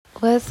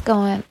What's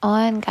going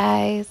on,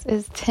 guys?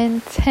 It's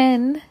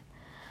 10:10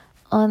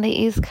 on the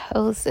East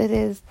Coast. It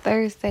is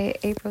Thursday,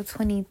 April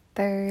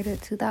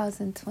 23rd,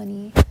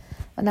 2020.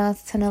 Well, now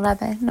it's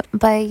 10:11.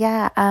 But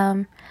yeah,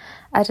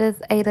 I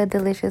just ate a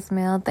delicious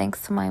meal thanks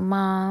to my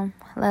mom.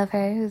 Love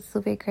her. It was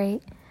super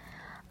great.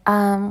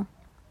 I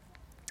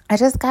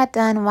just got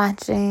done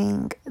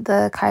watching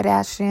the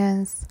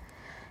Kardashians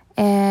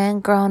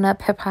and Grown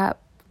Up Hip Hop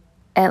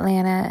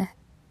Atlanta.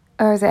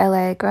 Or is it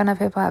LA? Grown Up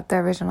Hip Hop, the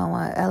original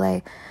one,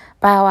 LA.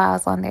 Bow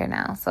Wow's on there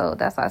now, so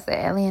that's why I said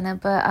Atlanta.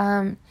 But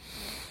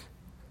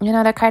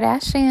the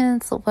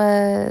Kardashians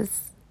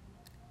was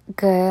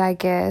good, I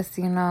guess.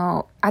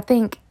 I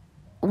think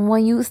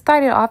when you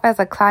started off as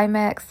a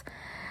climax,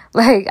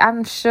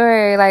 I'm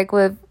sure,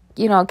 with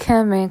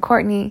Kim and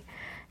Courtney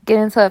get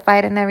into a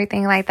fight and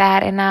everything like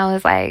that, and now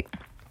it's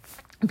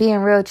being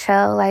real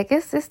chill.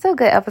 It's still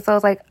good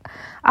episodes. I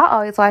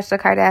always watch the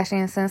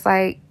Kardashians since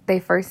they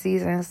first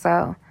season,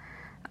 so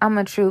I'm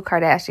a true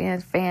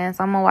Kardashian fan,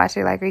 so I'm going to watch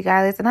it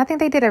regardless. And I think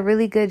they did a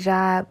really good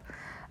job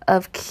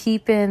of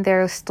keeping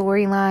their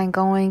storyline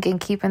going and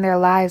keeping their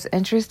lives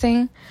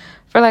interesting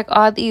for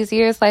all these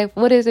years.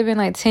 What has it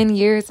been, 10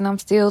 years, and I'm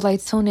still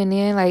tuning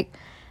in?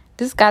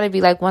 This got to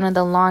be one of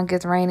the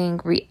longest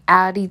reigning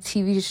reality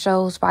TV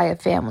shows by a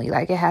family.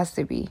 It has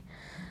to be.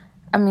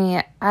 I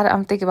mean,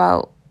 I'm thinking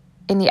about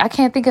I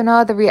can't think of no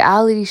other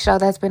reality show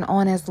that's been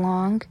on as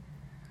long,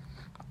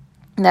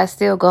 that's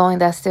still going,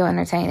 that's still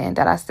entertaining,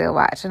 that I still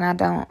watch. And I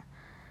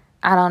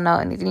don't know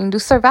anything. Do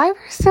Survivor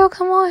still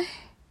come on?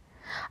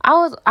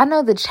 I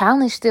know The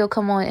Challenge still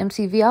come on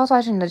MTV. I was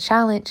watching The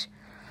Challenge,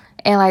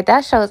 and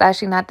that show is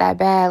actually not that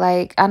bad.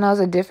 I know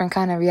it's a different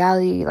kind of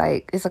reality,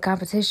 it's a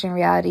competition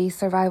reality,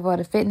 survival of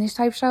the fitness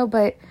type show,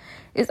 but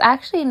it's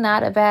actually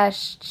not a bad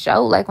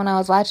show when I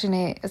was watching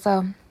it.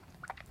 So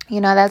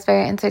that's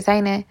very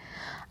entertaining.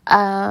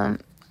 I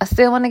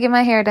still want to get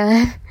my hair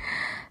done.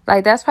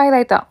 That's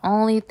probably the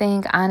only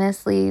thing,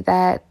 honestly,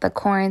 that the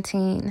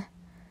quarantine,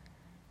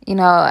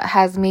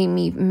 has made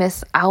me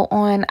miss out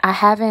on. I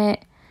haven't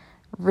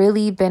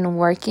really been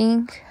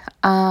working.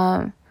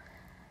 And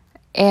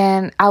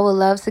I would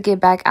love to get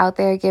back out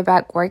there, get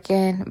back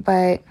working.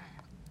 But,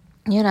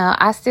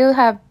 I still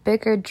have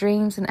bigger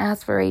dreams and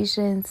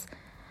aspirations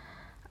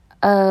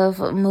of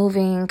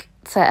moving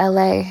to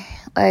LA.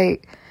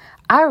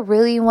 I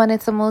really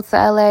wanted to move to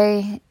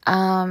LA,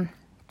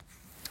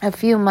 a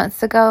few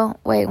months ago.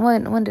 Wait,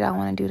 when did I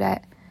want to do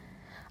that?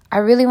 I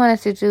really wanted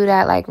to do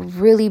that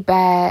really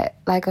bad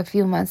a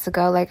few months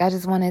ago. I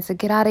just wanted to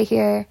get out of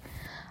here.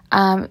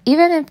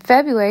 Even in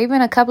February,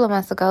 even a couple of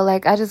months ago,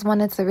 I just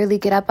wanted to really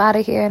get up out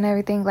of here and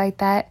everything like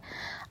that.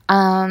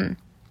 And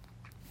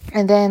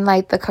then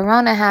the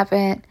corona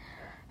happened,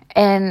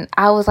 and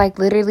I was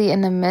literally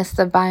in the midst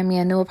of buying me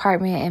a new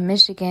apartment in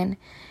Michigan,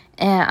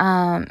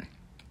 and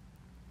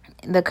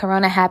the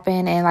corona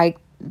happened, and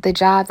the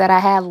job that I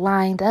had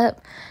lined up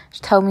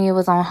told me it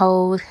was on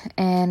hold,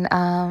 and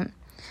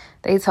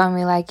they told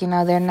me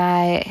they're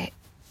not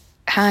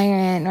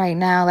hiring right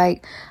now. I'm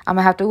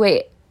gonna have to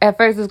wait. At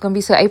first it was gonna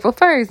be till April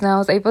 1st.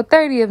 Now it's April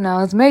 30th.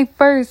 Now it's May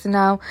 1st.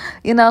 Now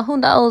who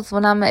knows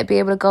when I might be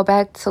able to go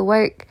back to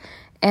work.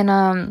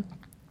 And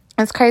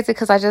it's crazy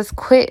because I just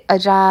quit a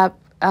job,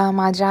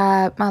 my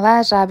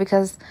last job,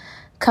 because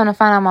come to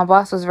find out my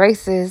boss was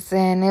racist,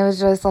 and it was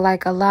just a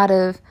lot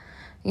of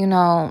it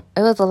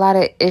was a lot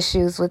of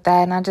issues with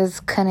that, and I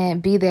just couldn't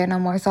be there no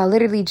more. So I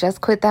literally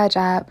just quit that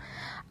job.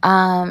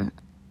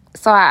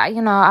 So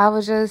I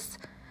was just,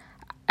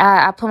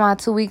 I put my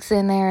 2 weeks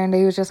in there, and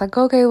they was just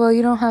okay, well,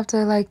 you don't have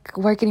to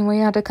work anymore.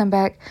 You don't have to come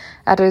back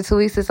after the 2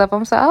 weeks is up.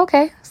 I'm so,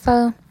 okay.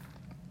 So,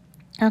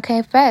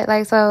 okay, bet.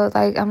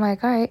 I'm all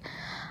right.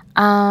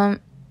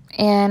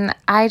 And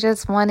I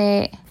just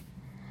wanted,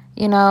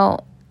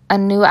 a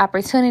new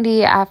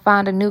opportunity. I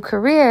found a new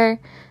career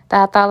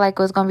that I thought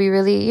was going to be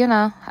really,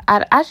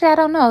 I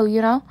don't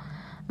know,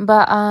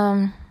 but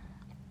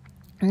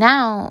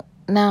now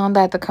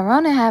that the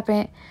corona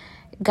happened,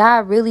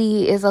 God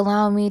really is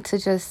allowing me to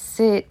just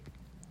sit,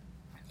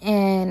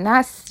 and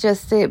not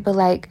just sit, but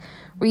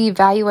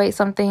reevaluate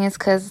some things,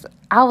 because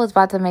I was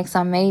about to make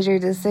some major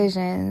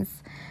decisions.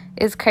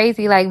 It's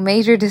crazy,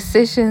 major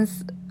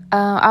decisions.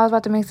 I was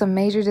about to make some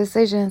major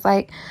decisions.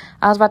 I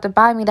was about to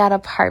buy me that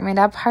apartment.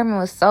 That apartment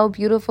was so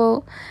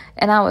beautiful,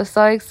 and I was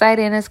so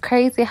excited. And it's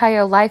crazy how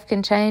your life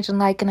can change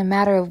in in a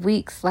matter of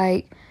weeks.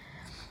 My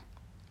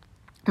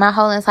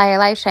whole entire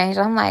life changed.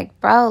 I'm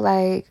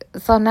bro,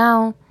 so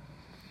now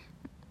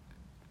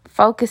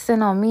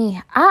focusing on me.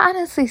 I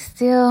honestly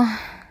still,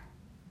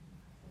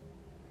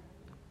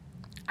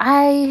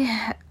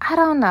 I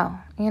don't know,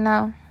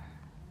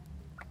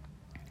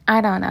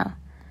 I don't know.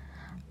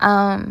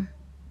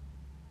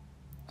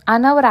 I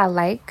know what I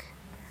like,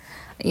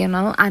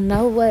 I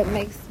know what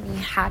makes me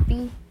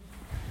happy.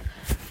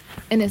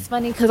 And it's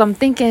funny because I'm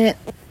thinking,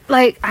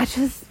 I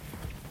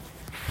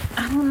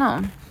don't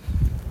know.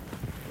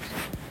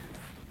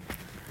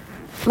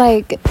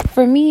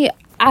 For me,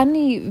 I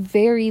need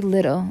very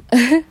little.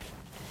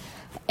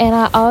 And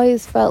I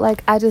always felt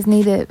like I just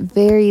needed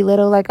very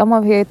little. Like, I'm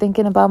over here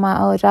thinking about my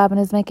old job,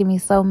 and it's making me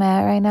so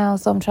mad right now.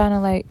 So I'm trying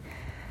to, like,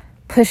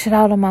 push it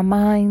out of my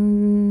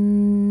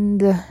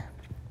mind.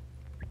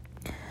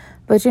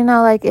 But, you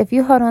know, like, if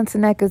you hold on to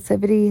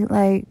negativity,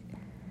 like,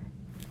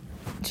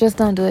 just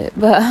don't do it.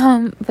 But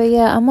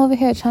yeah, I'm over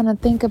here trying to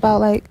think about,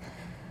 like,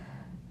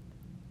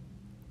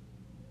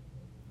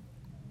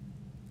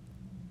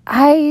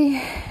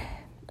 I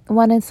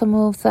wanted to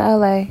move to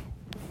LA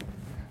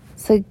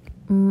to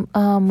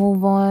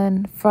move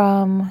on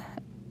from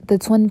the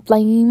twin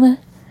flame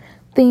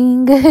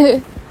thing.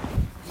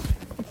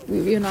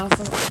 You know,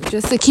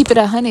 just to keep it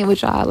 100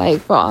 with y'all,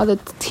 like, for all the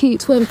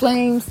twin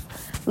flames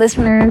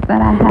listeners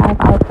that I have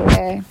out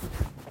there,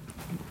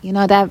 you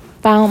know, that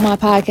found my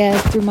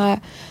podcast through my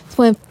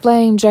twin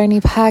flame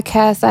journey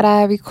podcast that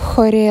I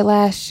recorded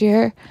last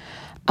year.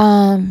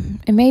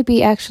 It may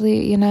be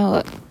actually, you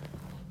know,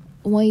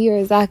 1 year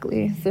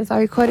exactly since I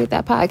recorded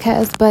that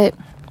podcast, but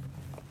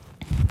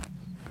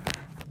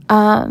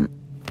I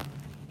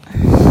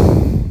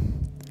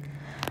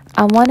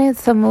wanted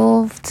to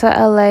move to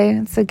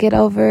LA to get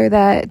over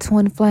that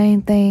twin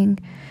flame thing.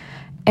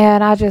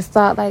 And I just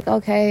thought, like,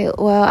 okay,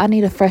 well, I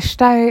need a fresh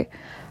start.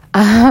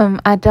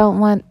 I don't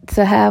want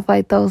to have,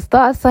 like, those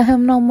thoughts of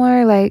him no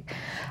more. Like,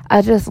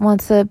 I just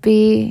want to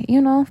be,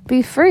 you know,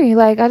 be free.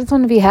 Like, I just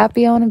want to be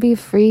happy. I want to be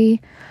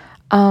free.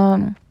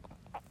 I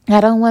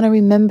don't want to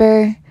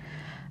remember,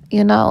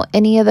 you know,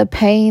 any of the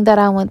pain that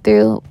I went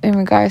through in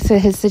regards to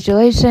his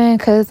situation.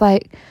 Because,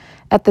 like,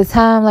 at the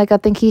time, like, I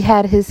think he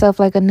had himself,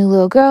 like, a new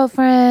little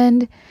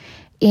girlfriend.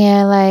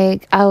 And,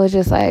 like, I was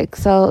just, like,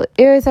 so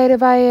irritated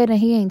by it. And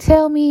he ain't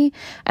tell me.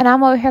 And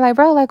I'm over here like,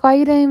 bro, like, why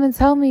you didn't even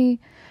tell me?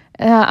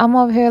 And I'm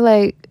over here,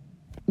 like,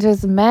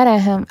 just mad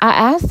at him. I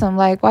asked him,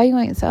 like, why you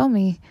ain't tell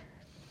me?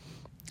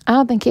 I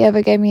don't think he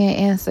ever gave me an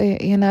answer.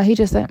 You know, he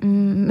just said,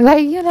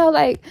 like, you know,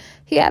 like,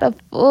 he had a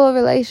full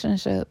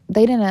relationship.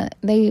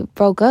 They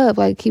broke up.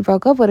 Like, he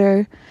broke up with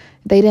her.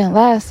 They didn't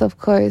last, of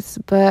course.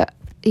 But,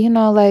 you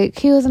know, like,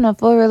 he was in a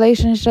full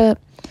relationship.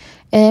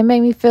 And it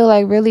made me feel,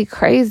 like, really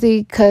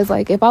crazy. Because,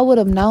 like, if I would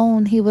have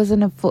known he was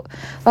in a full,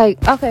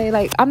 like, okay,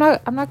 like, I'm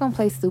not going to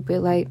play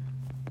stupid. Like,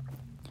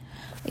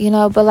 you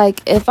know, but,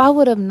 like, if I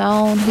would have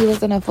known he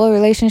was in a full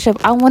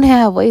relationship, I wouldn't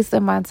have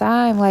wasted my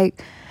time.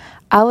 Like,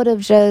 I would have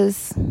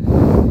just,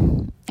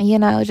 you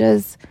know,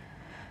 just,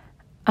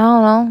 I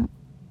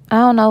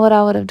don't know what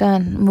I would have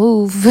done.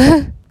 Move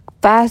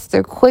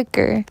faster,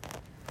 quicker.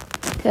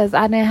 Because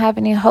I didn't have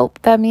any hope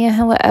that me and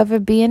him would ever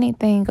be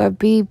anything or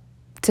be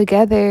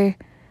together.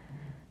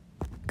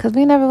 Because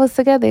we never was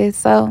together.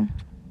 So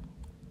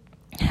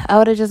I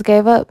would have just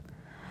gave up.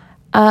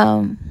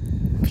 I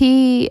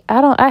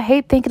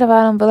hate thinking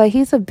about him, but, like,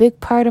 he's a big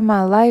part of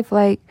my life.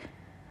 Like,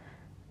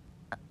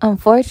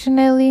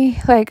 unfortunately,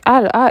 like,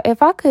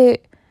 if I could,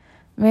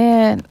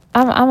 man,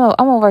 I'm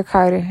gonna work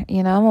harder.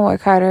 You know, I'm gonna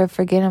work harder at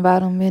forgetting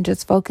about him and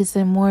just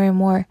focusing more and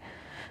more,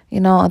 you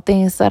know, on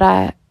things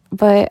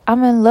but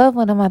I'm in love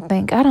with him, I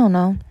think. I don't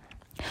know.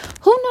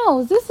 Who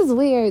knows? This is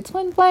weird.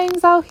 Twin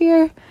flames out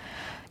here.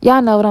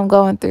 Y'all know what I'm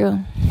going through.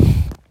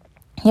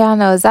 Y'all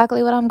know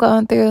exactly what I'm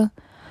going through.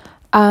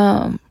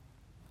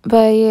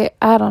 But yeah,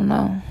 I don't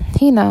know.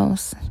 He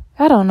knows.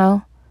 I don't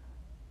know.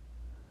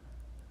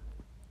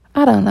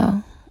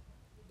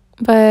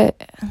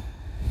 But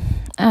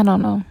I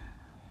don't know.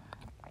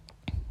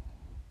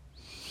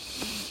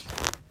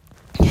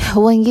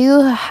 When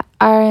you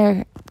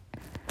are,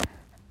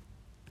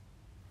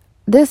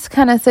 this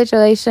kind of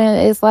situation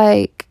is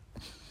like,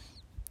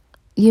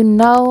 you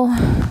know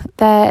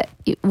that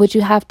what you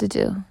have to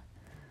do.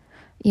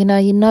 You know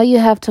you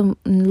have to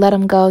let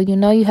him go. You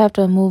know you have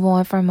to move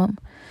on from him.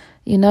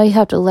 You know you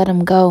have to let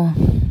him go.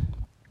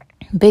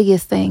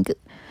 Biggest thing.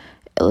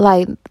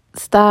 Like,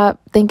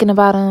 stop thinking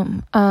about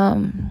him.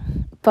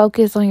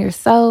 Focus on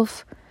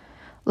yourself.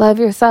 Love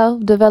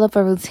yourself. Develop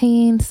a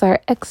routine.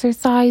 Start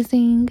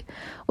exercising,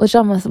 which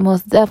I must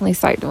most definitely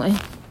start doing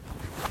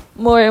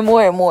more and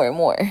more and more and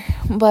more.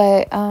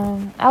 But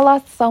I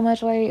lost so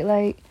much weight.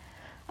 Like,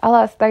 I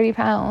lost 30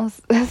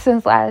 pounds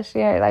since last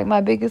year. Like,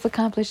 my biggest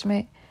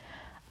accomplishment.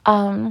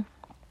 But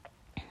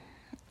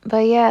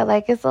yeah,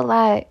 like, it's a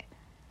lot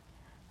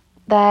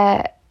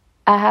that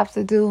I have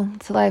to do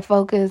to, like,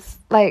 focus.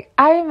 Like,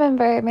 I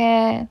remember,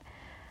 man,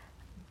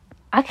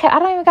 I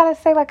don't even gotta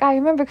say, like, I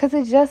remember, because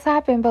it just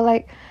happened. But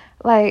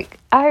like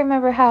I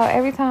remember how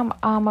every time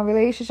a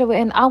relationship would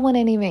end, I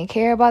wouldn't even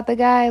care about the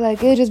guy.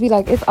 Like, it would just be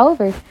like, it's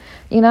over.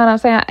 You know what I'm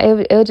saying?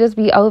 It would just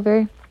be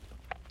over.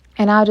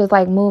 And I'll just,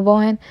 like, move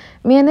on.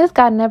 Me and this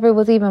guy never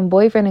was even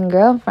boyfriend and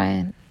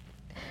girlfriend.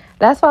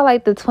 That's why,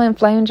 like, the twin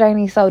flame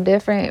journey is so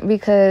different.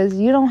 Because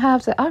you don't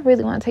have to, I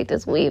really want to take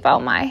this weave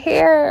out my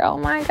hair. Oh,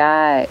 my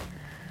God.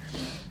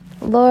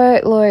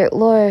 Lord.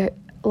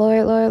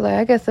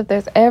 I guess if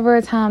there's ever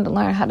a time to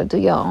learn how to do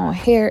your own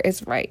hair,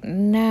 it's right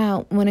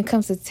now. When it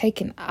comes to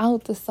taking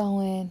out the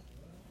sewing.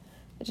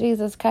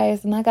 Jesus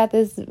Christ. And I got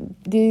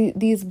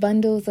these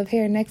bundles of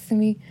hair next to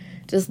me,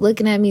 just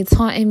looking at me,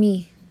 taunting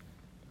me.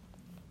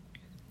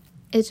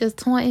 It's just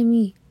taunting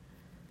me.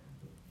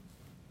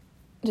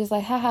 just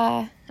like,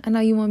 haha, I know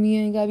you want me,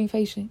 you ain't gotta be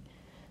patient.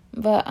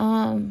 But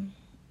I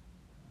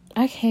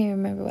can't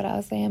remember what I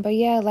was saying. But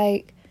yeah,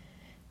 like,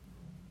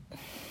 what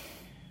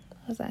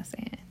was I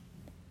saying?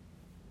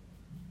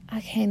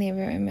 I can't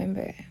even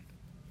remember,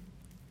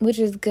 which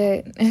is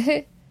good.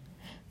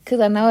 Because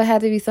I know it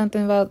had to be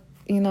something about,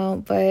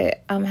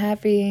 but I'm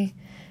happy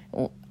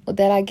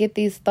that I get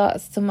these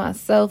thoughts to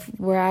myself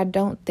where I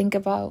don't think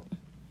about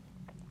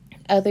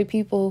other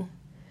people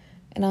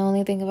and I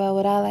only think about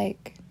what I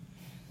like.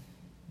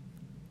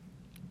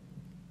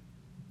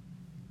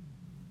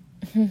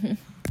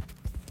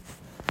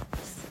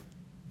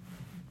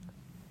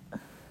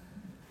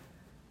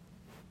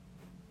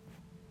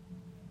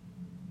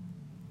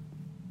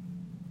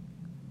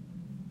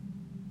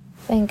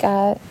 Thank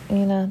God,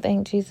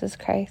 thank Jesus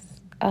Christ.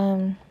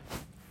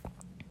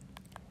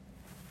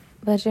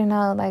 But,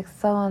 like,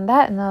 so on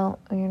that note,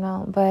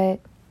 but,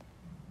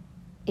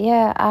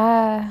 yeah,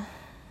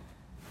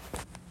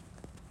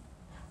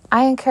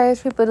 I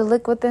encourage people to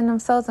look within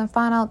themselves and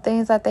find out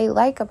things that they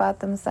like about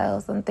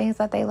themselves and things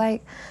that they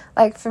like.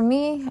 Like, for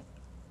me,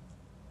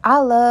 I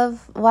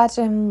love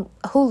watching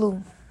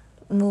Hulu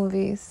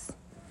movies.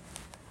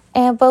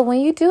 But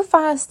when you do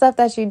find stuff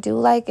that you do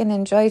like and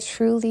enjoy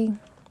truly,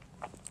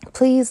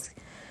 please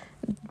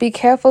be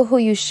careful who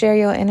you share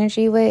your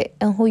energy with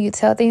and who you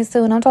tell things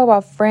to. And I'm talking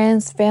about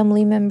friends,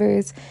 family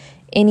members,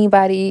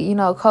 anybody,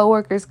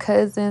 coworkers,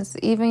 cousins,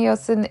 even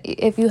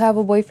if you have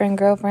a boyfriend,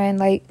 girlfriend,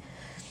 like,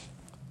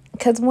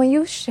 because when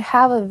you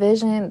have a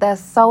vision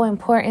that's so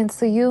important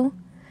to you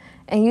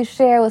and you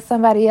share it with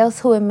somebody else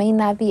who it may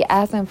not be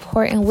as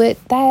important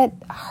with, that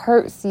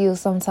hurts you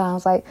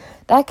sometimes. Like,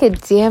 that could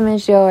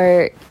damage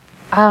your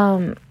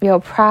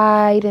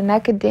pride, and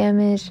that could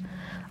damage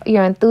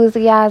your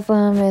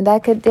enthusiasm, and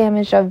that could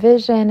damage your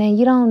vision, and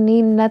you don't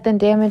need nothing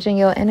damaging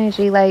your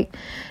energy. Like,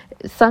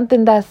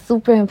 something that's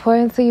super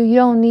important to you, you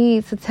don't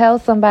need to tell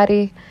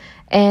somebody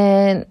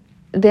and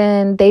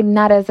then they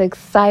not as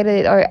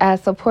excited or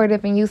as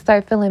supportive and you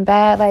start feeling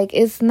bad. Like,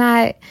 it's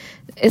not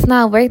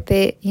worth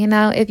it.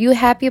 If you're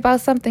happy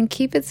about something,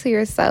 keep it to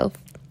yourself,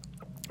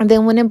 and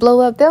then when it blow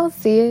up, they'll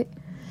see it.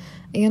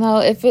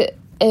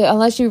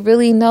 Unless you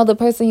really know the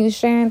person you're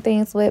sharing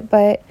things with.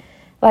 But,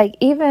 like,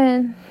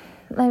 even,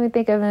 let me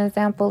think of an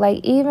example.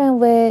 Like, even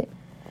with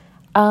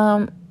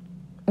my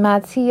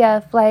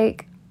TF,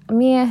 like,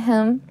 me and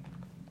him,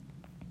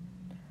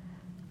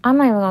 I'm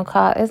not even gonna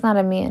call it, it's not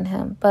a me and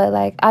him, but,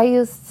 like,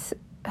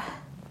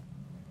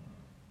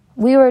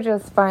 we were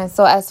just friends.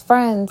 So as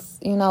friends,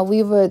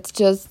 we would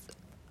just,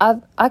 I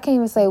can't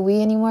even say we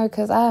anymore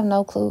because I have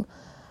no clue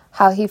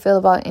how he feel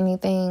about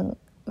anything.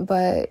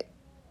 But,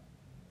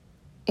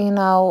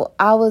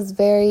 I was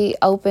very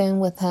open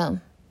with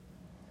him.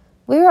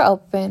 We were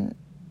open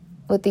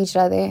with each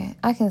other.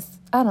 I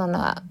don't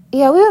know.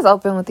 Yeah, we was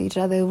open with each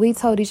other. We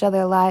told each other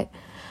a lot.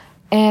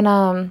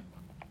 And,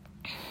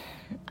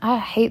 I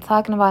hate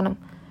talking about him.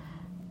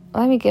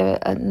 Let me give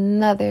it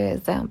another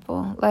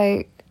example.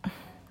 Like,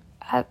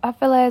 I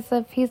feel as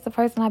if he's the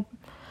person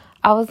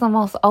I was the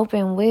most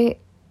open with.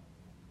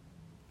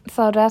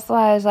 So that's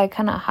why it's, like,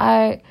 kind of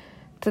hard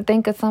to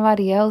think of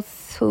somebody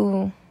else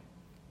who,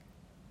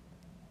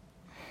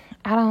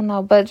 I don't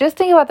know. But just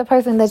think about the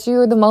person that you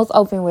were the most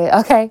open with,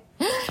 okay?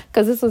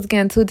 Because this was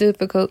getting too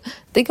difficult.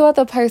 Think about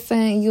the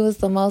person you was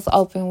the most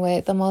open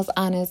with, the most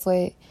honest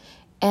with.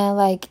 And,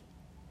 like,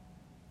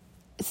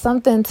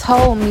 something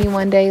told me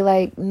one day,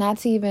 like, not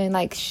to even,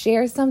 like,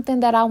 share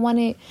something that I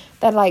wanted,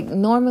 that, like,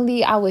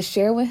 normally I would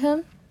share with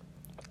him.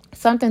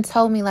 Something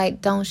told me,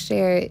 like, don't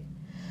share it,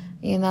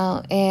 and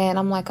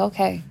I'm like,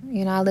 okay,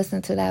 I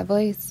listen to that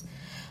voice.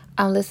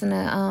 I'm listening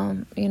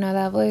to,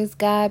 that voice.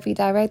 God be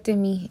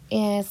directing me.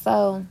 And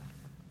so,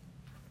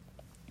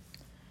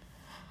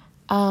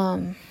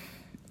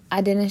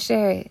 I didn't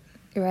share it,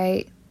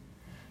 right?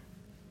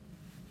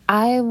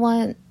 I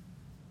want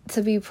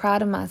to be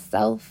proud of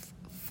myself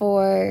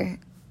for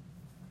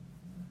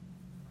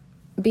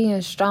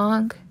being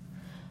strong,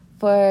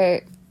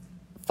 for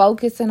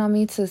focusing on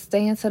me, to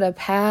stay into the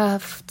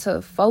path,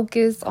 to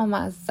focus on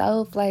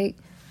myself. Like,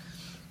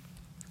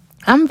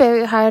 I'm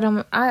very hard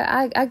on,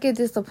 I get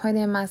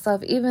disappointed in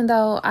myself, even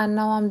though I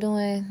know I'm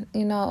doing,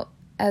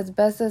 as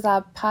best as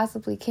I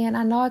possibly can.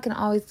 I know I can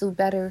always do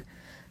better.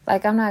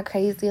 Like, I'm not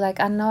crazy.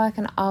 Like, I know I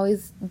can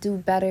always do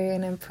better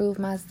and improve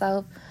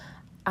myself.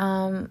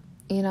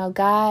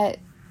 God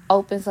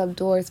opens up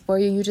doors for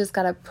you. You just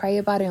gotta pray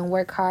about it and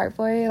work hard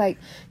for it. Like,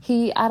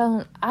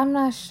 I'm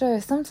not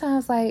sure.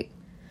 Sometimes, like,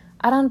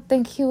 I don't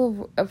think he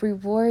will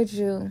reward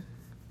you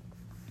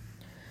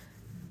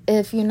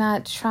if you're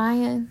not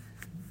trying.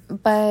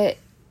 But,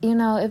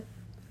 if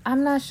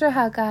I'm not sure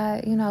how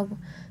God,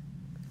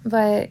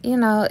 but,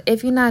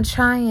 if you're not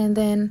trying,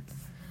 then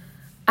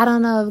I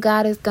don't know if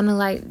God is gonna,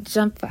 like,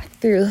 jump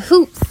through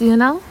hoops,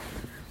 But,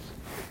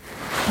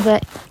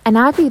 and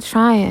I be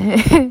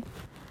trying.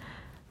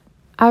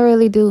 I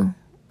really do.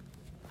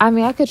 I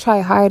mean, I could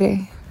try harder.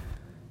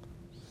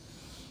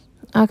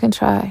 I can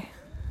try.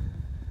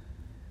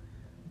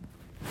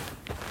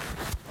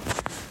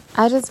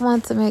 I just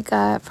want to make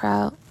God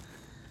proud.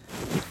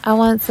 I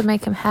want to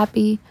make him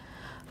happy.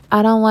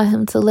 I don't want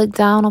him to look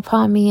down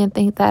upon me and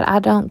think that I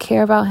don't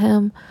care about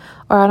him,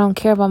 or I don't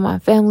care about my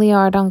family, or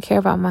I don't care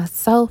about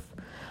myself.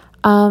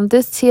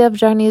 This TF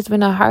journey has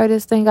been the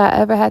hardest thing I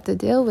ever had to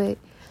deal with,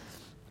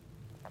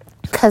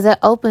 because it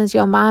opens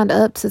your mind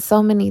up to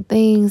so many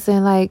things,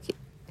 and like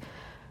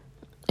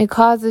it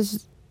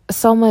causes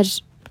so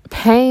much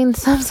pain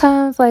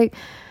sometimes, like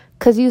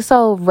because you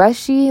so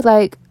rushy.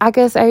 Like, I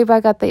guess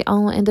everybody got their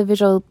own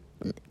individual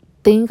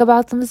thing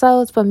about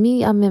themselves, but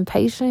me, I'm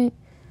impatient.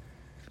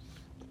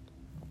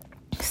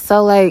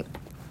 So like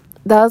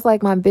that was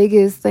like my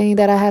biggest thing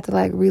that I had to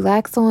like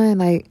relax on.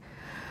 Like,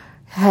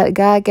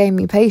 God gave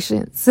me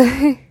patience.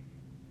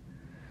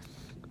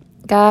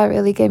 God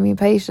really gave me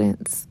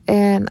patience,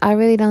 and I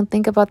really don't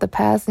think about the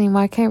past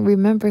anymore. I can't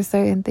remember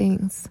certain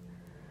things.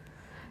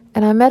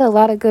 And I met a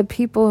lot of good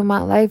people in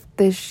my life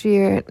this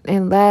year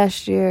and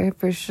last year,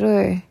 for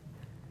sure.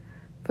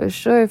 For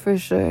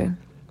sure.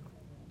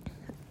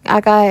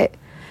 I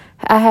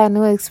had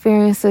new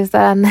experiences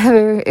that I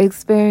never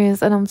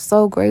experienced, and I'm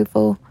so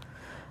grateful.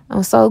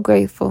 I'm so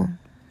grateful.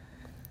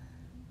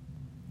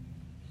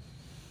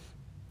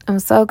 I'm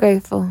so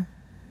grateful.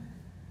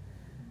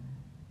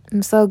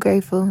 I'm so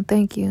grateful.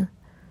 Thank you.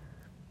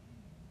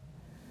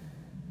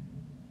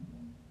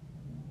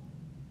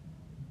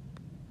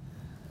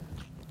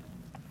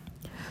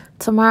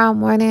 Tomorrow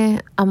morning,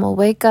 I'm going to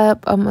wake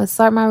up. I'm going to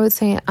start my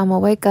routine. I'm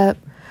going to wake up.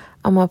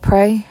 I'm going to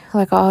pray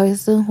like I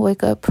always do.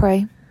 Wake up,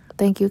 pray.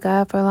 Thank you,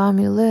 God, for allowing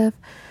me to live.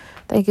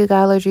 Thank you,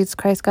 God, Lord Jesus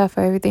Christ, God,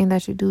 for everything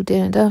that you do,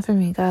 did, and done for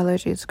me. God, Lord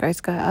Jesus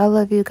Christ, God. I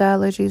love you, God,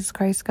 Lord Jesus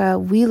Christ, God.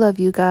 We love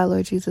you, God,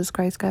 Lord Jesus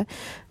Christ, God.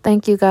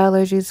 Thank you, God,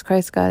 Lord Jesus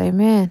Christ, God.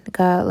 Amen.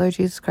 God, Lord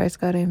Jesus Christ,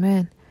 God.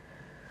 Amen.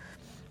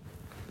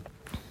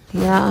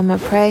 Yeah, I'm going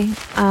to pray.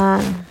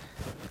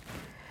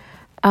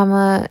 I'm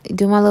going to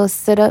do my little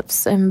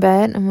sit-ups in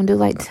bed. I'm going to do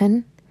like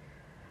 10.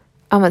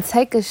 I'm going to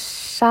take a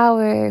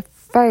shower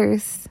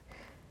first.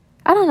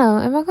 I don't know.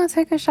 Am I going to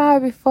take a shower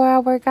before I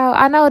work out?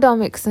 I know it don't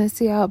make sense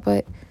to y'all,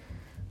 but,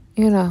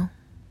 you know.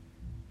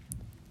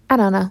 I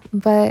don't know.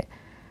 But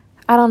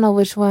I don't know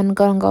which one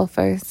going to go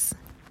first.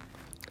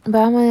 But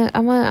I'm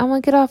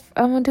gonna get off.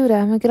 I'm going to do that.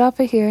 I'm going to get off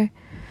of here.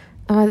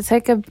 I'm going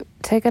to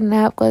take a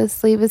nap, go to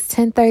sleep. It's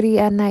 10:30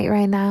 at night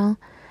right now.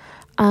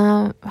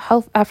 I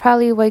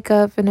probably wake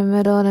up in the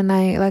middle of the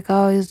night like I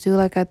always do,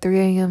 like at 3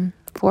 a.m.,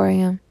 4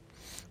 a.m.,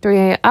 3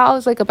 a.m. I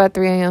always wake up at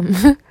 3 a.m.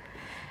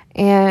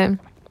 and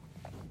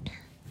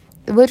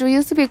which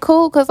used to be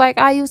cool, because like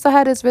I used to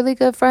have this really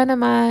good friend of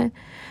mine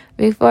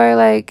before,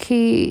 like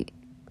I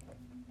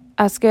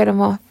scared him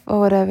off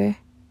or whatever.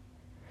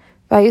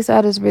 But I used to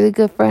have this really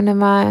good friend of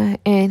mine,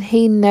 and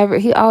he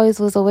always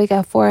was awake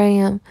at 4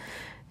 a.m.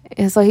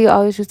 And so he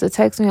always used to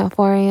text me at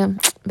 4 a.m.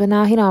 But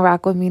now he don't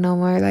rock with me no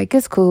more. Like,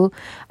 it's cool.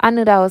 I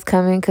knew that was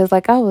coming because,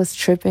 like, I was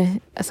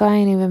tripping. So I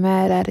ain't even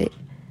mad at it.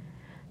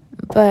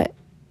 But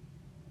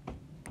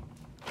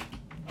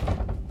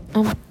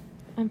I'm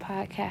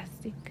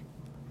podcasting.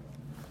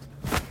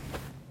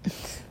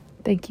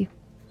 Thank you.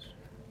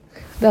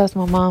 That was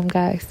my mom,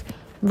 guys.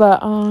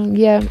 But,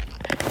 yeah.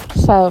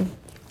 So,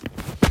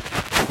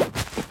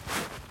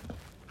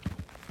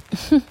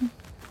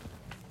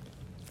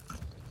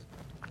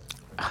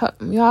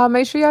 y'all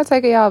make sure y'all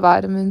take y'all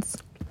vitamins.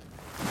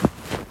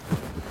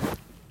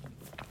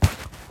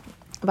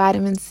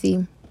 Vitamin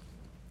C.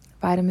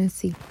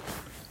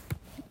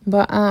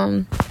 But,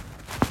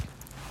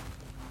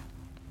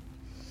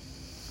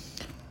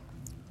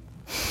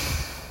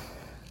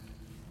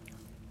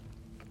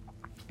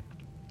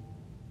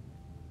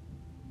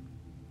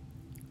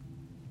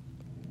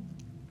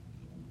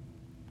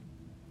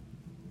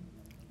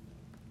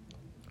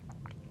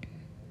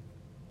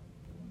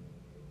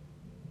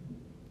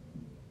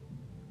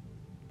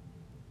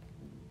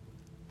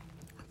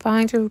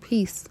 find your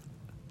peace.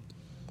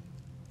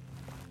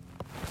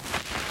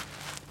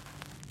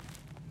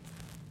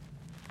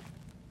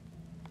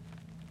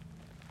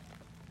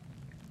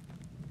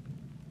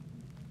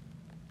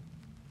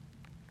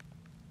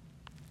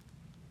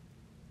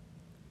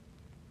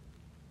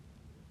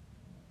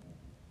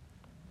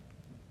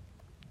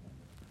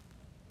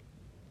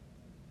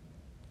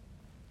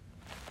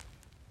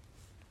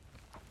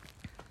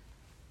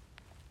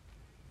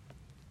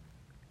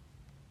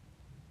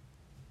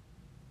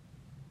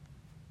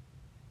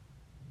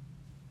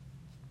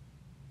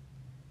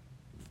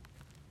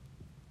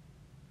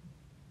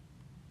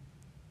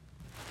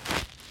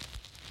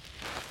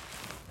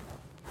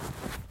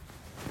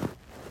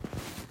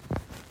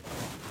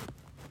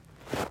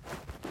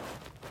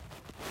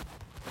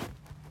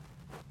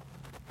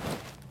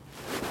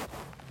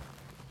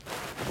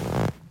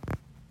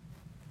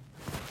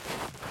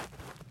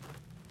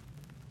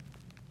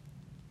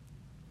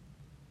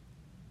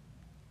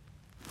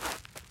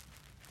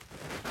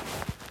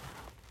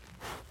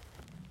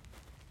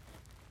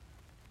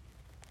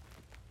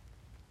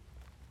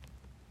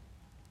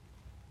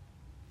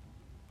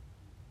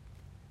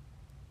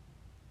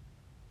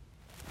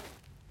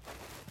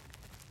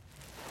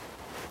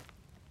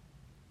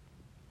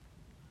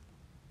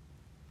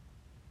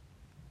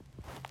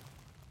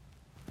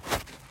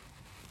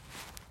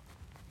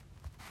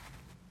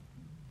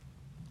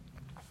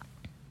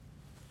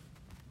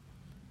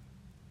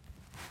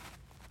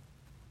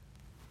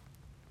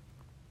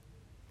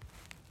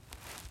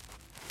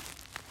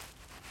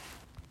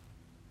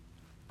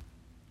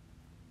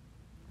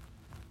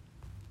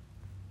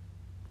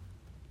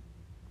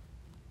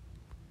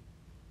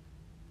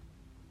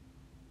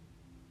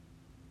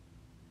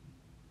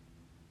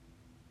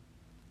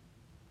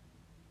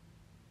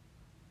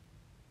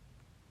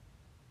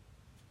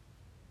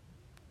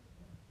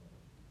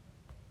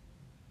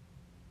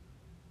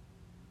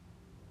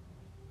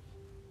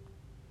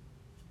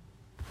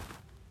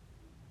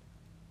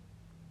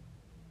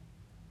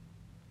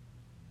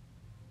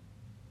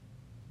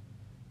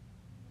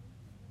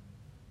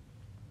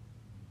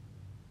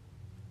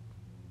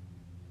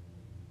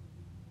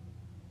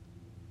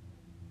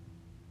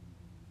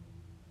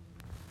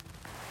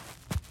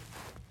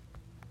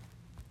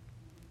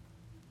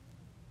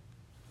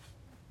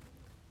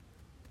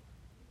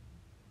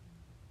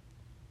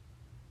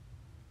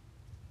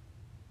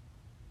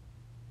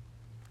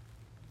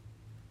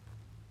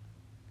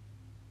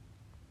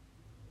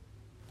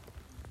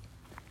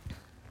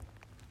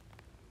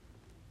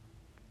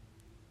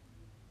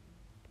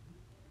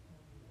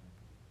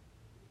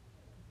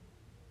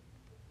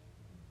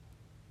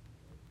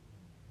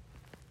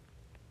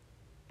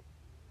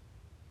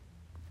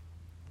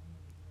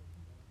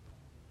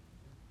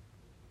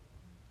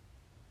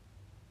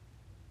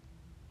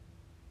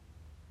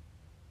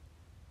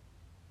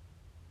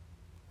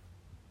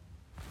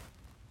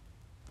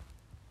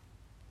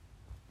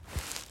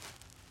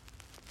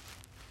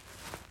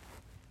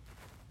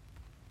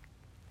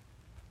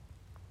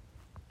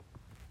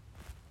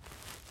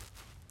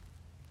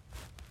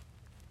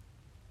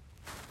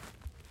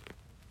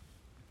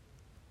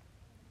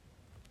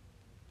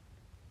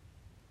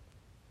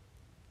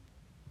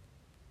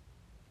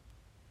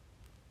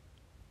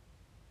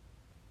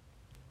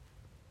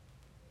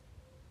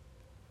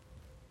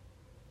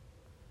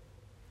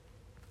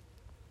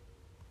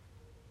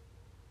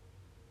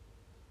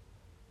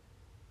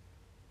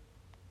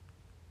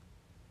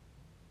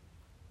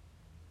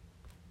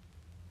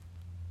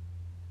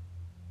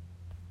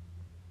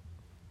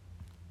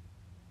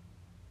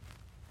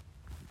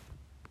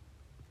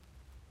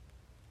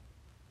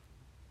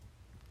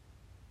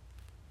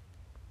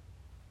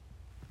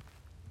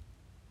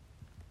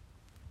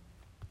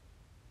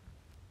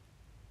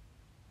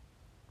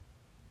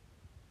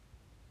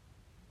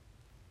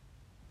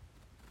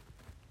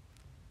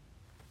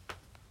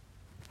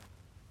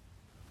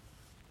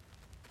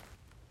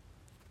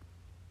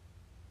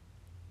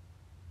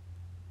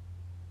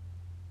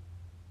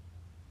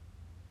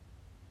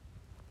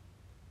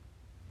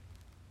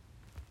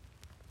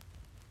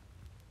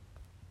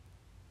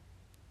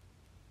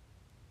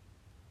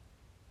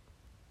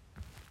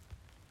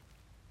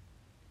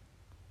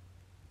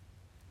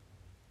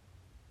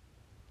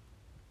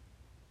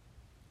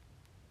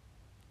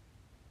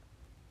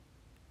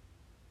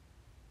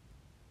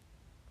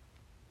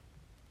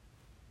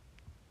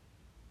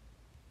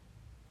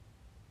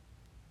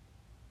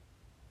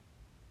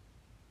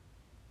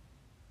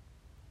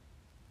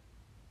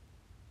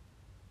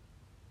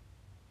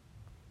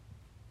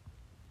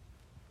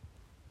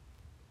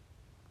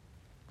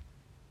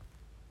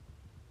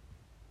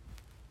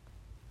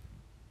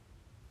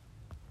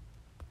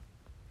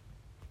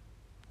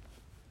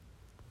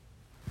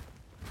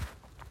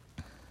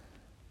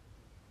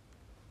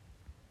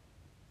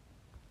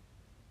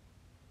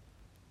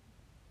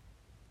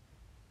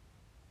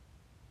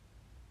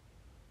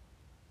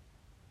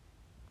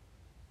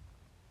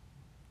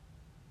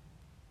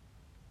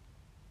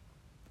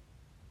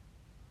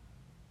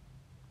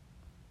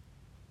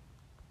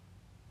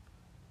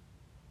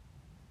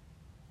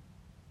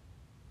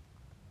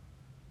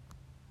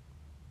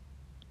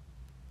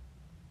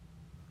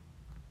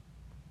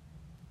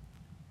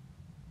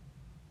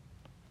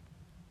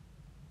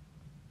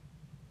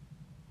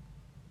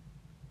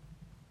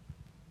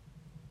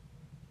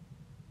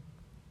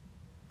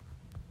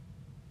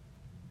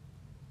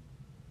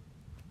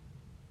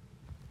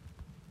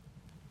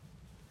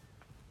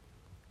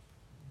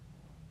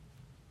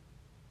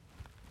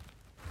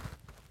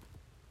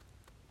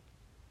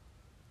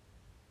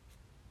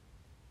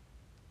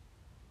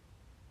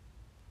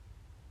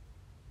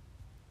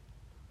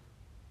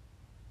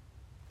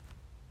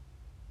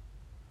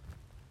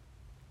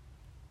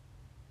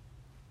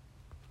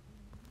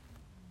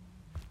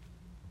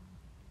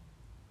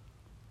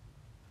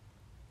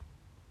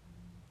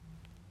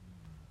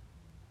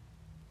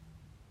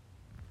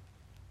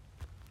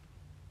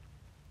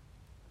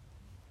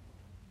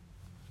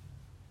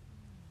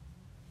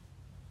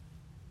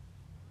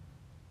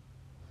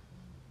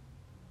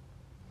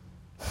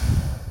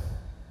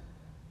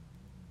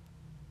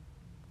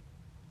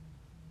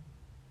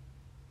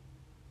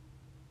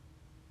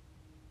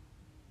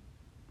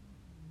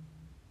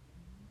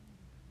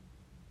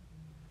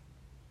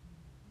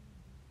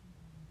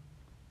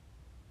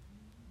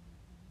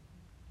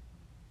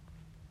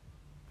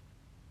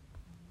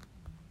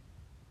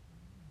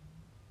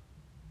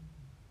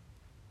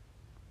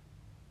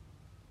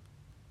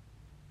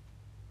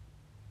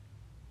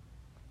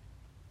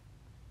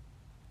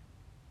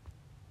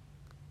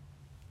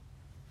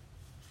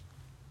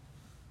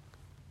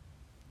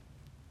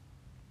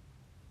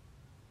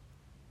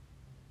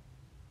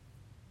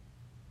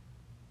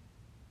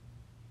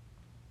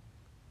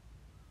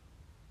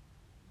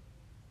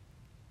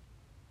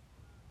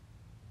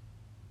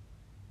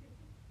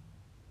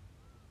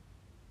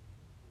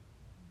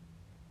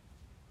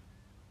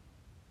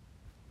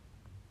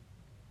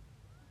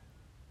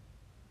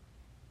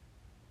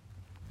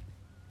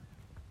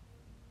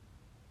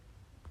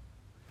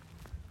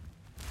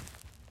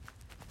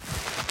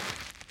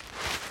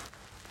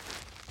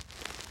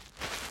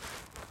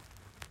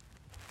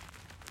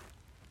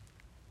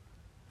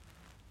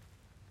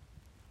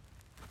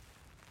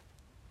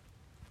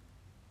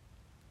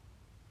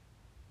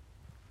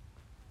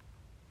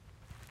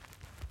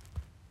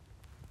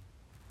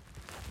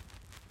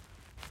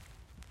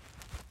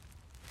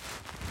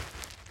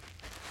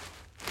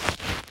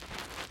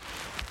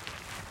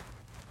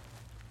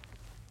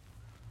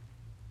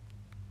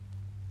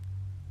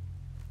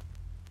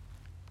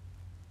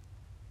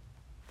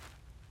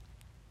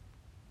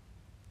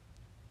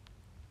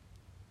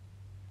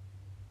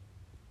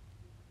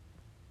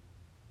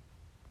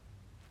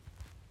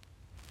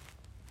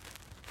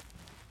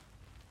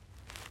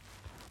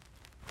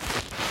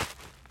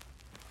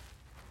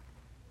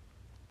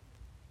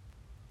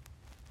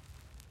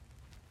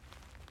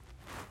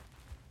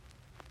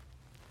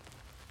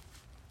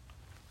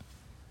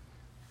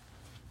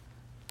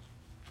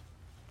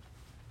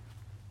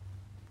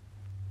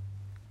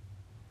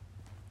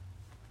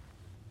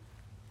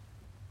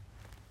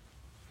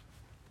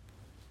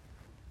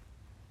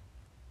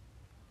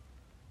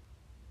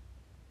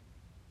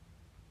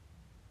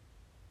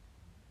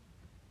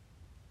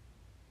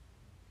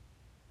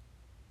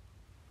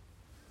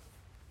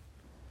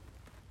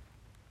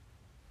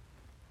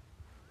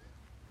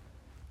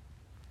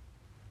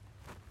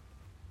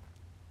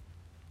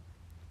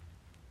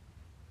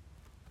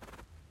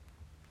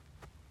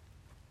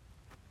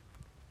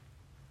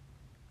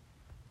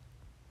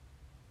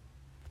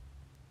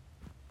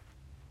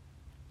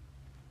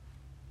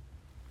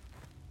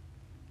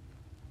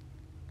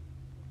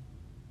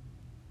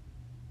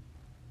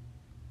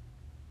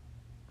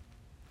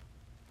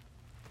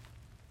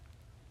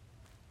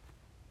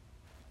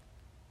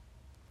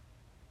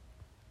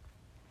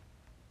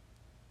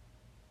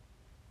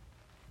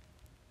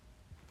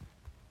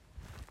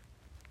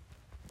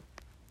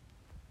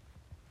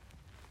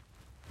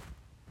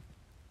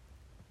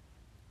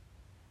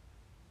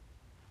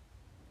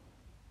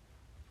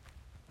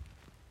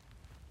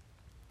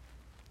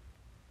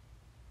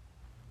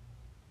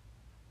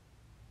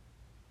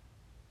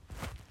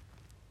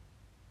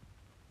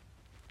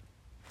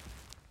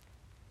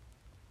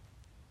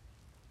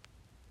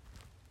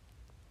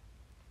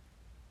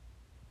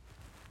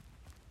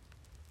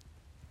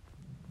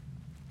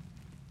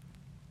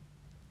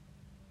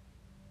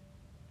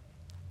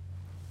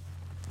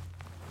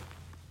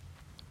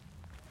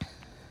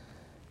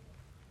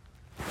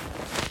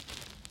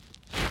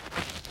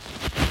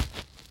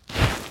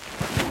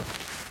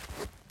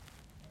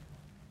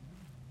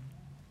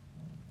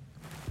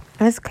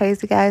 it's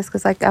crazy, guys,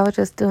 because, like, I was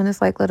just doing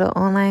this, like, little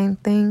online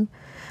thing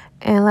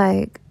and,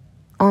 like,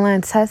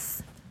 online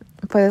tests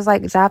for this,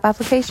 like, job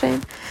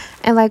application.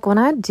 And, like, when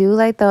I do,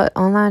 like, the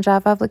online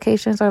job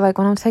applications, or, like,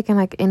 when I'm taking,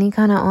 like, any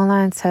kind of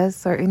online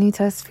tests or any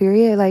test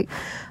period, like,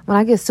 when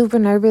I get super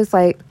nervous,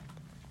 like,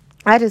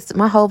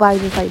 my whole body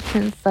just, like,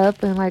 tense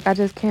up, and, like, I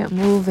just can't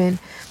move, and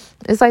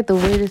it's, like, the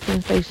weirdest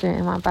sensation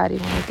in my body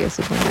when I get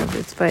super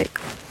nervous. But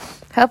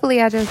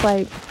hopefully I just,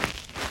 like,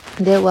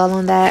 did well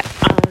on that.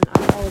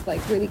 I was,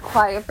 like, really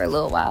quiet for a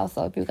little while,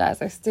 so if you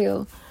guys are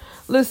still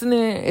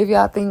listening, if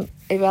y'all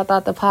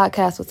thought the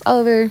podcast was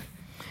over and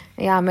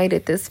y'all made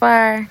it this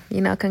far,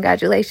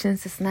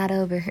 congratulations, it's not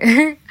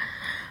over.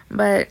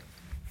 But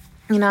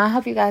I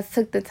hope you guys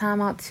took the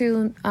time out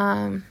too.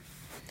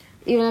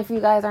 Even if you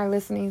guys aren't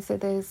listening to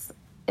this,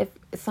 if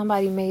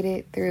somebody made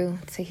it through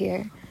to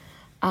here,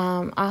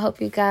 I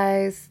hope you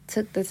guys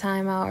took the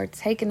time out, or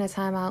taking the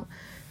time out,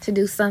 to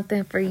do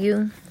something for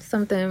you,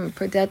 something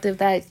productive,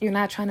 that you're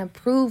not trying to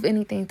prove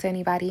anything to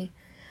anybody.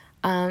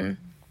 If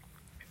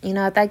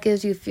that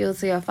gives you fuel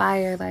to your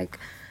fire, like,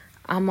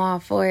 I'm all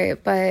for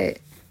it. But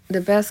the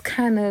best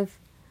kind of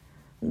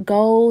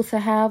goal to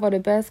have, or the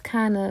best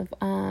kind of,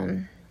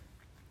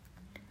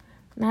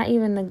 not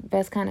even the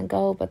best kind of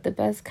goal, but the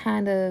best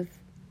kind of,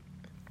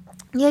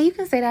 you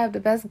can say that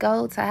the best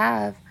goal to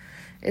have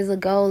is a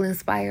goal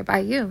inspired by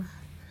you.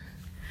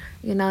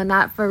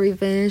 Not for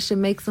revenge, to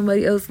make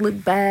somebody else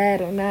look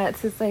bad, or not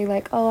to say,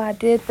 like, oh, I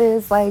did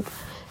this. Like,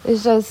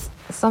 it's just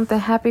something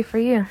happy for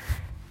you.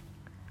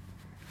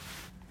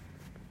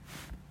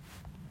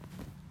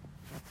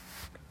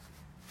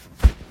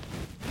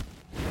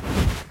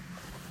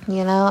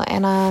 And,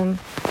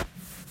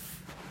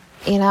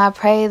 I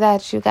pray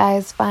that you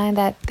guys find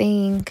that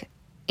thing,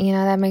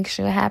 that makes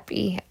you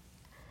happy.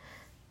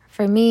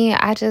 For me,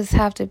 I have to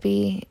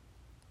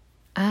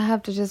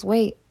just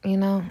wait, I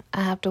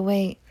have to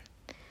wait.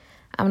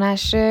 I'm not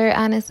sure,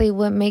 honestly,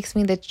 what makes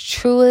me the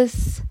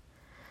truest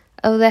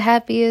of the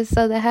happiest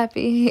of the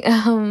happy.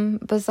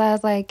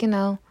 Besides, like, I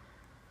don't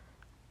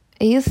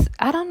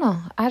know.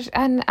 I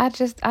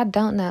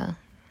don't know.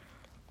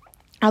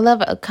 I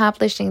love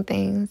accomplishing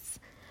things.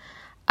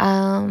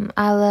 I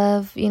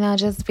love,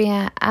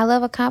 I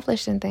love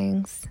accomplishing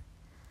things.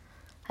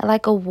 I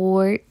like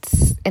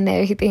awards and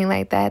everything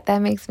like that. That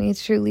makes me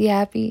truly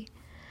happy.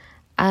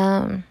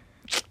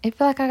 I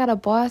feel like I got a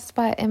bald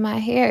spot in my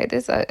hair.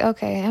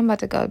 Okay, I'm about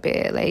to go to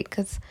bed late,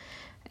 because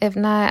if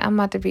not, I'm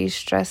about to be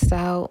stressed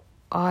out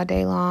all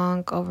day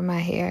long over my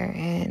hair.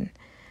 And,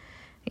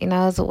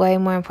 it's a way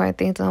more important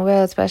things in the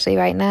world, especially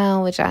right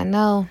now, which I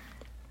know.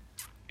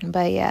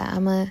 But yeah,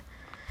 I'm going to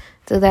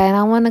do that. And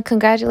I want to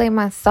congratulate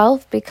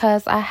myself,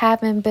 because I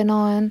haven't been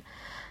on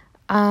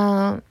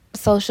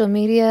social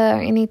media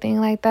or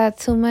anything like that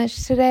too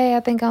much today.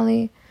 I think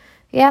I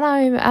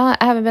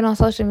haven't been on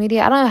social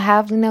media. I don't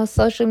have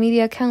social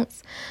media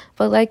accounts,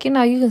 but, like, you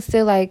can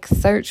still, like,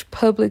 search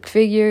public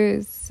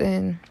figures,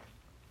 and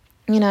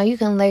you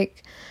can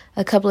like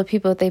a couple of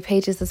people if their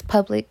pages is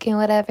public and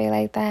whatever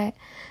like that.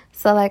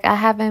 So, like, I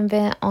haven't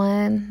been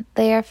on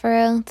there for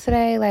real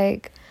today.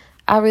 Like,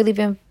 I really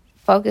been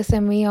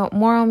focusing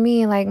more on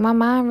me, and, like, my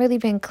mind really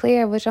been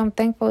clear, which I'm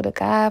thankful to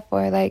God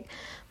for. Like,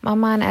 my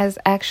mind has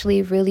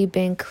actually really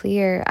been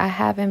clear. I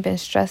haven't been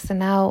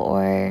stressing out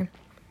or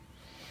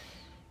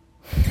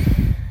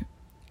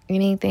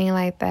anything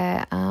like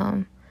that.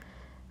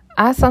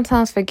 I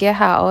sometimes forget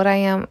how old I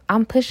am.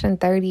 I'm pushing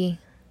 30.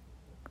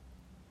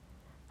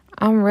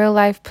 I'm real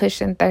life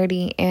pushing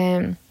 30.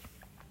 And,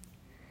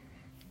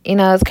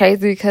 it's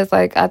crazy because,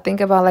 like, I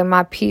think about, like,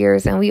 my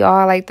peers, and we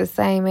all, like, the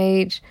same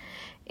age.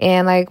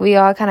 And, like, we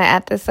all kind of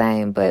act the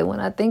same. But when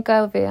I think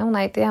of it, I'm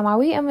like, damn, are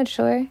we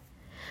immature?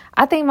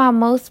 I think my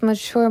most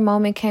mature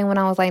moment came when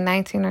I was, like,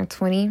 19 or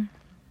 20.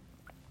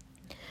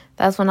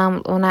 That's when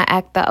I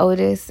act the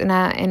oldest.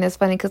 And it's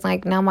funny because,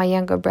 like, now my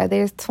younger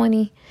brother is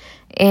 20.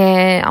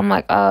 And I'm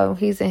like, oh,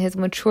 he's in his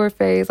mature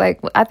phase.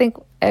 Like, I think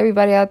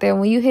everybody out there,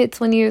 when you hit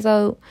 20 years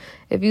old,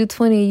 if you're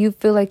 20, you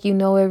feel like you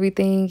know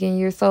everything and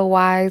you're so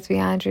wise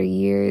beyond your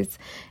years.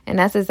 And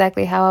that's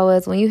exactly how I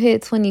was. When you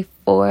hit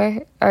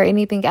 24 or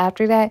anything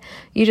after that,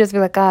 you just be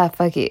like,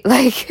 fuck it.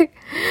 Like,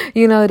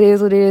 it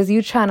is what it is.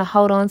 You trying to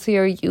hold on to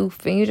your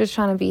youth, and you're just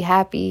trying to be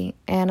happy.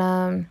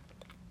 And,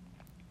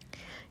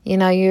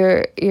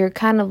 you're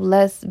kind of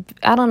less,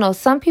 I don't know,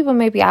 some people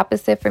may be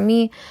opposite. For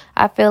me,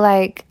 I feel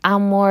like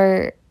I'm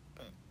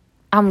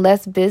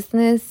less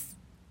business,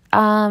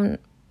 I'm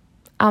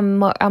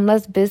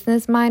less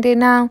business minded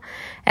now,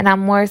 and I'm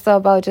more so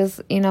about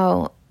just,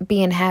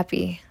 being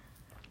happy.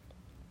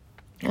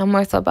 I'm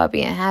more so about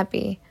being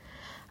happy,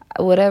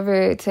 whatever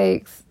it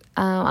takes.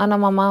 I know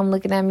my mom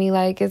looking at me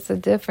like it's a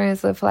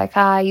difference of, like,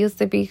 how I used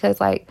to be,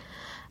 because, like,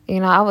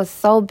 I was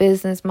so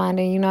business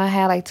minded. I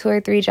had like 2 or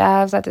 3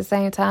 jobs at the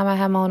same time. I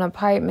had my own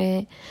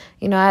apartment.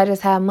 I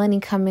just had money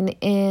coming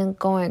in,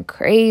 going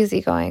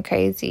crazy.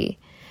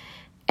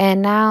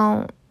 And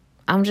now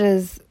I'm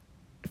just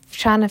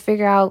trying to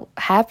figure out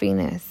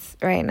happiness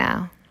right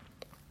now.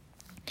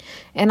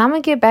 And I'm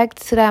going to get back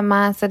to that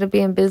mindset of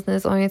being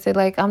business oriented.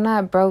 Like, I'm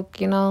not broke,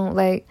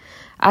 like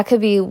I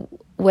could be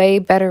way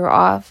better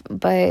off,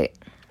 but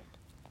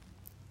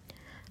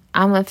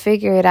I'm going to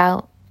figure it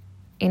out,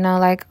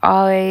 like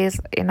always,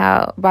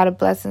 by the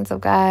blessings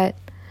of God.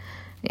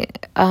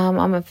 I'm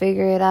going to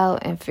figure it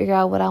out and figure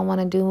out what I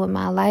want to do with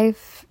my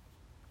life,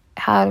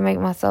 how to make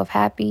myself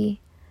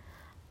happy,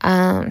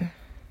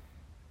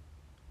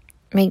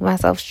 make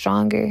myself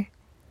stronger.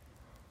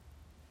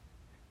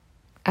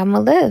 I'm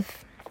going to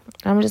live.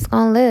 I'm just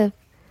going to live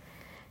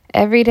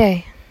every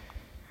day.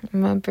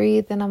 I'm going to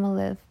breathe and I'm going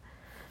to live.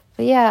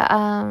 But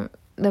yeah,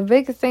 the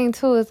biggest thing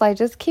too is like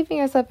just keeping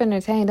yourself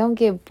entertained. Don't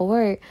get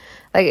bored.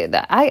 Like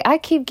I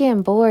keep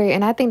getting bored,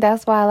 and I think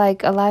that's why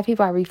like a lot of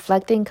people are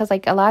reflecting, because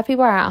like a lot of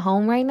people are at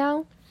home right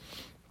now.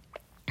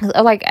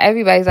 Like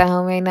everybody's at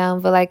home right now,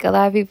 but like a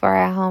lot of people are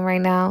at home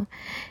right now,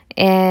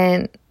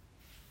 and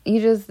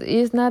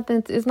it's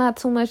not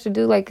too much to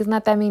do. Like it's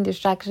not that many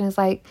distractions.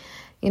 Like,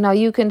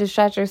 you can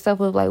distract yourself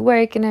with like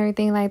work and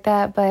everything like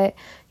that, but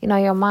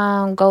your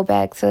mom go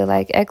back to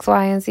like X,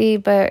 Y, and Z.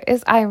 But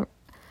it's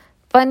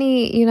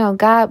funny,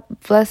 God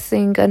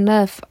blessing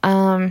enough.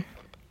 I'm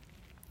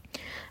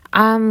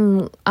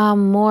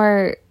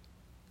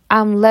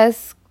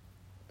less,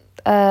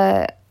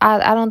 I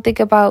don't think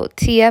about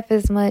TF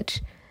as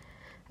much.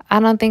 I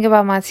don't think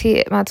about my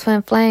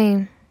twin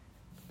flame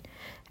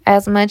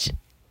as much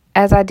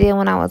as I did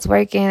when I was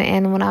working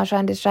and when I was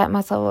trying to distract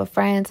myself with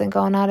friends and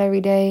going out every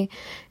day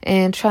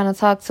and trying to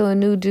talk to a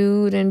new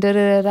dude and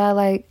da-da-da-da.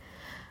 Like,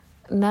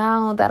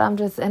 now that I'm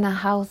just in a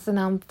house and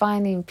I'm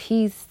finding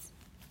peace,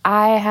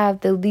 I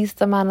have the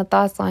least amount of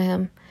thoughts on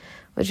him,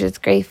 which is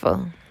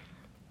grateful,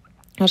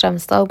 which I'm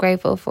so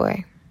grateful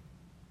for.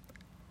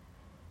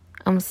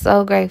 I'm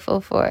so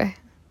grateful for,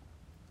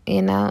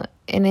 and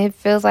it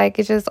feels like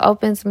it just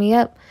opens me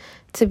up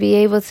to be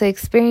able to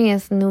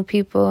experience new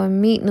people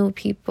and meet new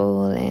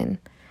people. And,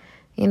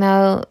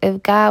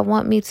 if God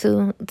want me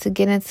to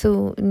get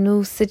into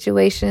new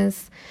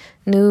situations,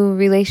 new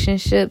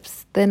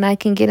relationships, then I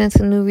can get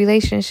into new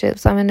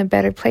relationships. I'm in a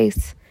better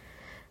place.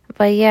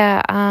 But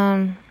yeah,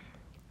 I'm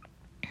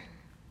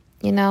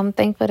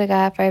thankful to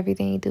God for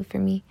everything He do for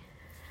me.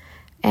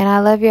 And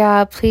I love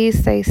y'all. Please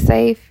stay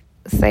safe,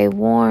 stay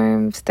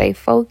warm, stay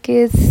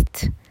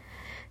focused.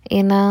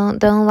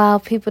 Don't allow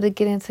people to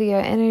get into your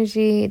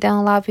energy. Don't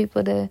allow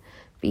people to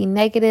be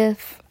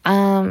negative.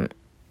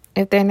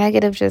 If they're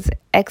negative, just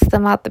X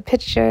them out the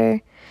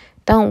picture.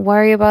 Don't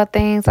worry about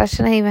things. I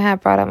shouldn't even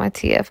have brought up my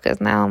TF, because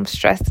now I'm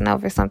stressing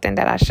over something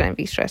that I shouldn't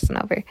be stressing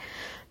over.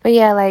 But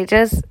yeah, like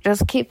just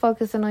keep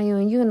focusing on you,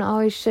 and you can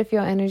always shift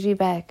your energy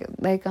back,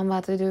 like I'm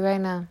about to do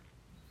right now.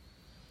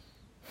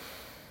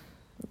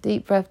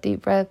 Deep breath,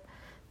 deep breath.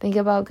 Think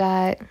about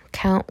God.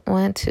 Count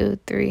 1, 2,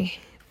 3,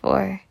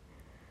 4,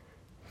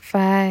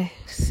 5,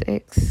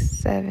 6,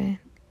 7,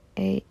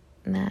 8,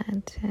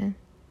 9, 10.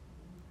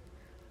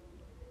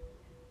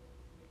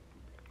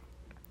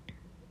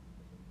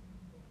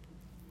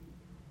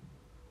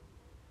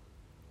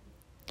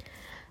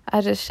 I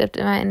just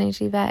shifted my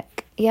energy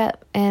back.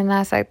 Yep. And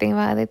I started thinking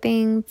about other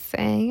things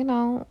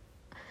and,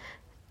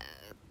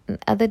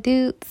 other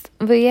dudes.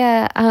 But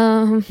yeah,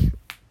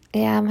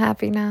 yeah, I'm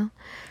happy now.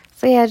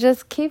 So yeah,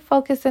 just keep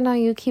focusing on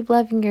you. Keep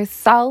loving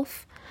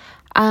yourself.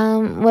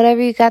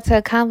 Whatever you got to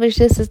accomplish,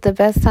 this is the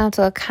best time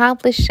to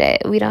accomplish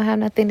it. We don't have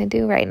nothing to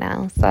do right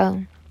now.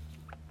 So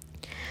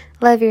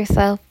love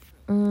yourself.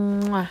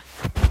 Mwah.